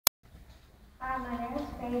Hi, my name is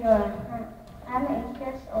Fedor. I'm 8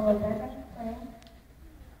 years old. I've been playing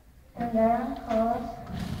the Grand Coast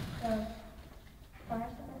from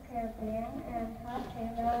Pirates of the Caribbean and Hot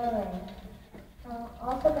Taylor Lane. I'm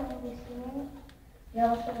also going to be singing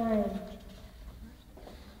Yellow Submarine.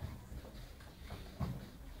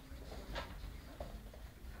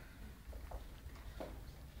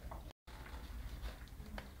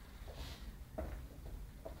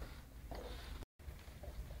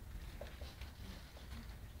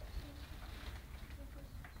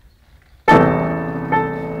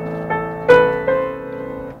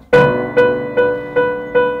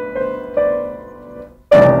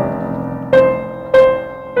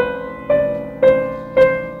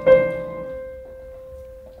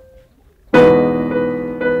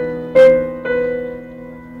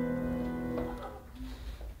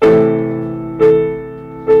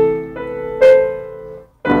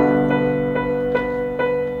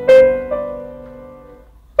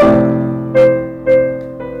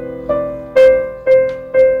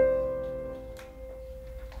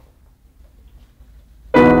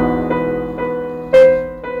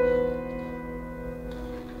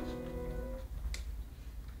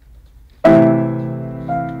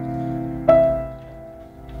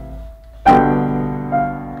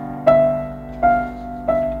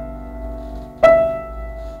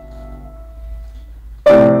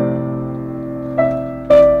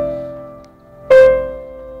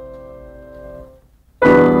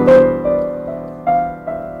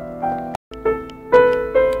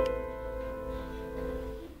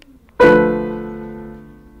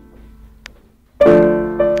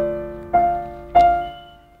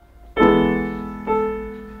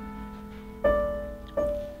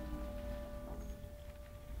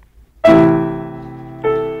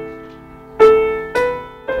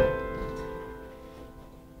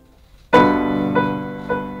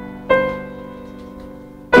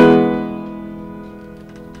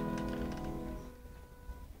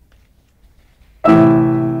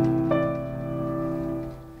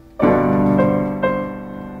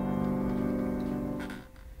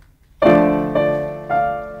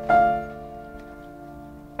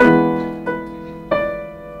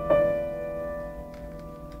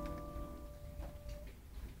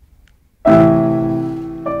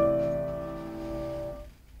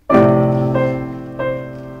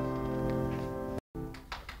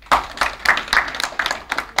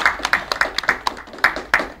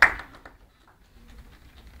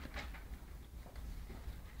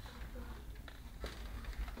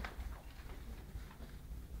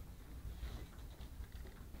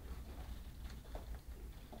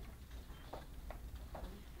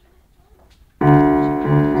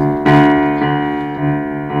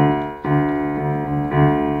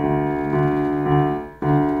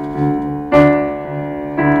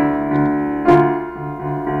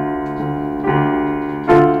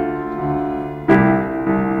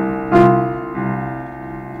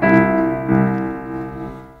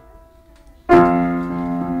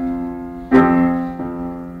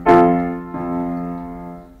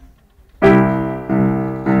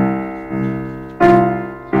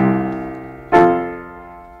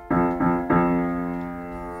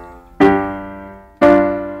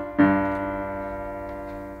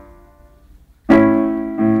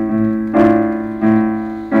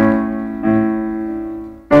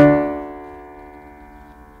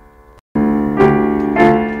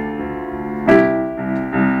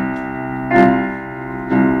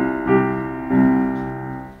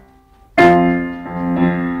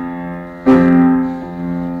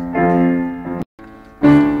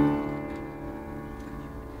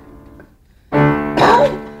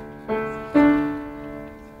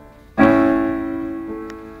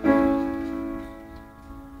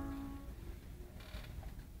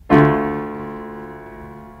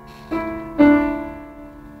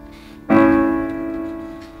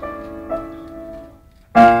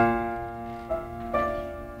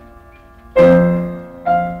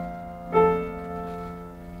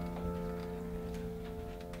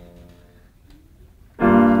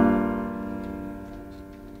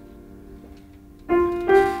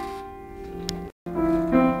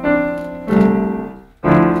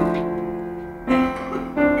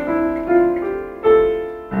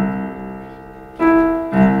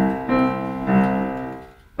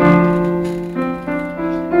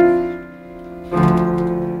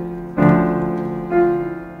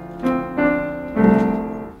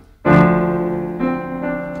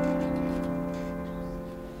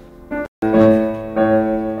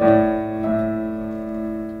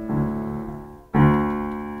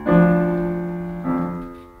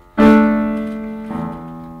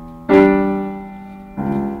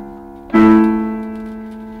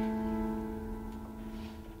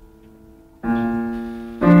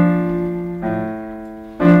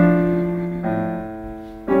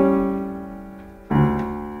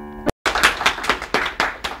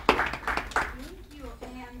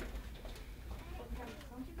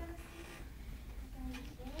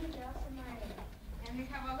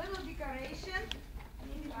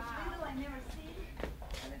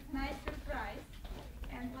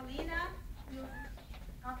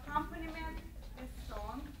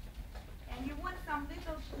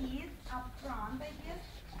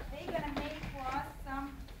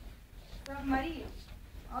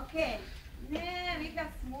 Okay. Now we got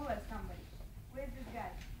smaller somebody. Where's this guy?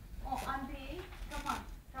 Oh, Andy, come on.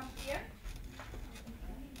 Come here.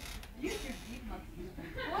 You should be Maxine.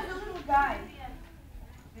 Who's the little guy?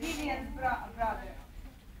 Vivian's brother.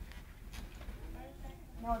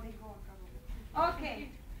 No, they go on. Okay.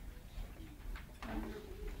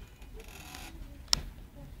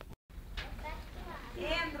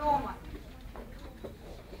 And Roma.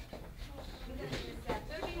 We're going to do that.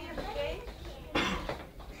 30 minutes, okay?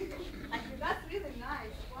 Actually, that's really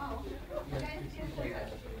nice. Wow. You guys just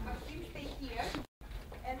Maxine stay here.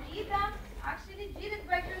 And Ida actually did it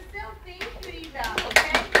by herself. Thank you, Ida.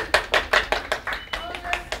 Okay?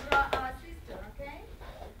 Older sister, okay?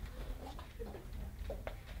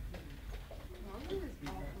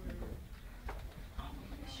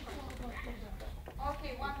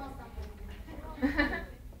 Okay, one more something.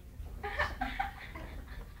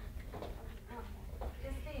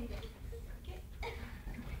 Just stay in there. Okay?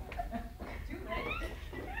 Too late.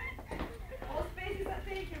 All spaces are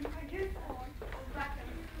taken. I guess all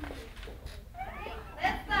seconds. Okay,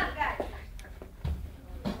 let's start, guys.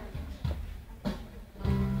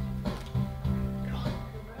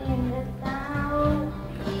 In the town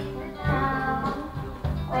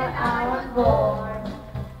where I was born,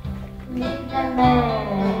 lived a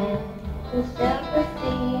man who sailed the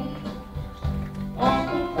sea, and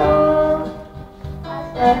he told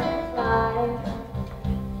us of his life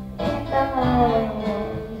in the land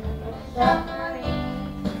of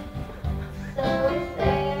submarines. So we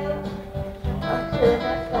sailed up to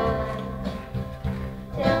the sun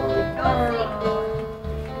till we found the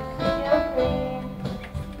Sea of Green,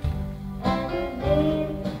 and we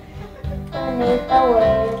lived beneath the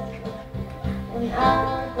waves in our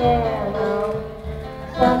yellow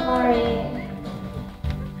submarine.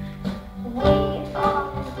 We all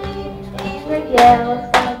lived in the yellow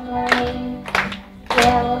submarine,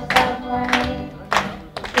 yellow submarine,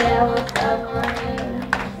 yellow submarine.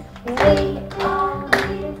 We all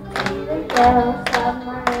lived in the yellow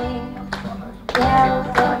submarine, yellow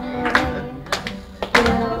submarine,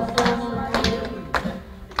 yellow submarine.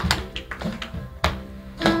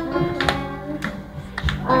 My friends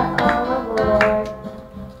are all aboard,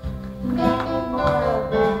 many more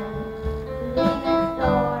of them live next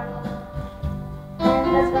door, and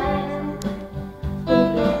the band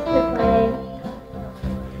begins to play.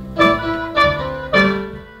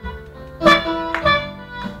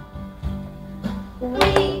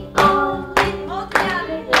 We all live All in together.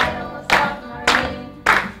 the yellow submarine,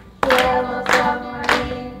 yellow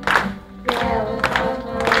submarine, yellow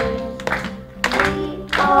submarine. We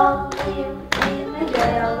all live in the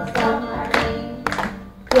yellow submarine,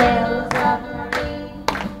 yellow submarine,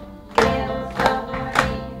 yellow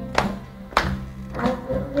submarine. I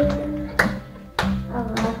believe I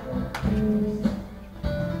like the trees,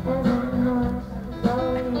 and I know it's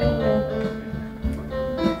lonely.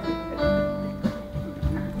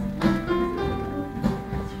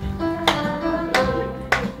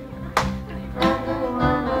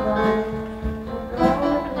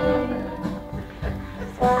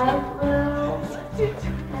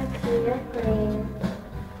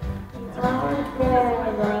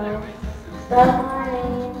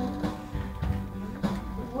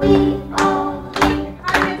 We all live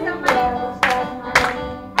in the yellow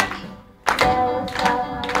submarine, yellow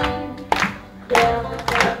submarine, yellow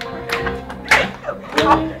submarine.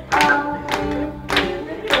 We all live in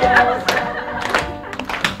the yellow submarine,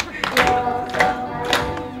 yellow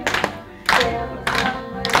submarine, yellow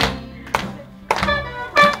submarine.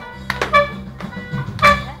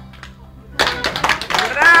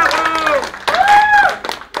 Bravo!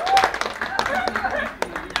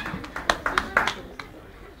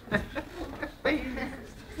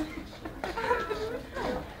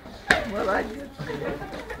 Well, I did.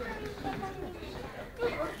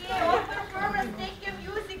 Okay, all performers, take your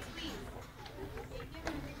music, please.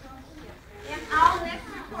 And our next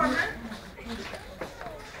performer,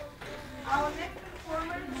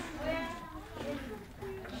 where is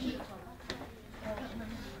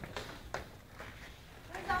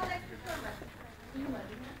where's our next performer?